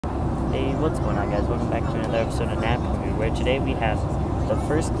Hey, what's going on, guys? Welcome back to another episode of Napkin, where today we have the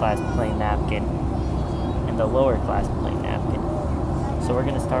first class plain napkin and the lower class plain napkin. So we're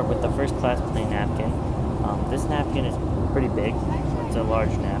going to start with the first class plain napkin. This napkin is pretty big. It's a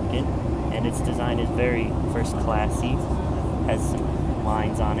large napkin, and its design is very first classy. Has some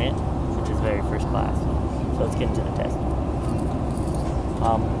lines on it, which is very first class. So let's get into the test.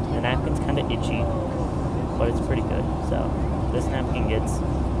 The napkin's kind of itchy, but it's pretty good. So this napkin gets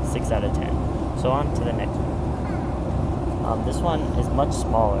 6 out of 10. So on to the next one. This one is much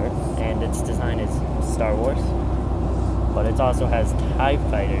smaller, and its design is Star Wars, but it also has TIE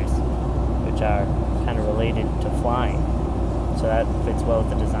fighters, which are kind of related to flying. So that fits well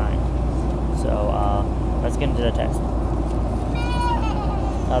with the design. So let's get into the test.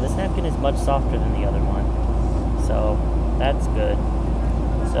 This napkin is much softer than the other one, so that's good.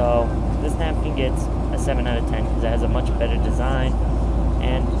 So this napkin gets a 7 out of 10 because it has a much better design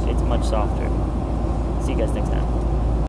and it's much softer. See you guys next time.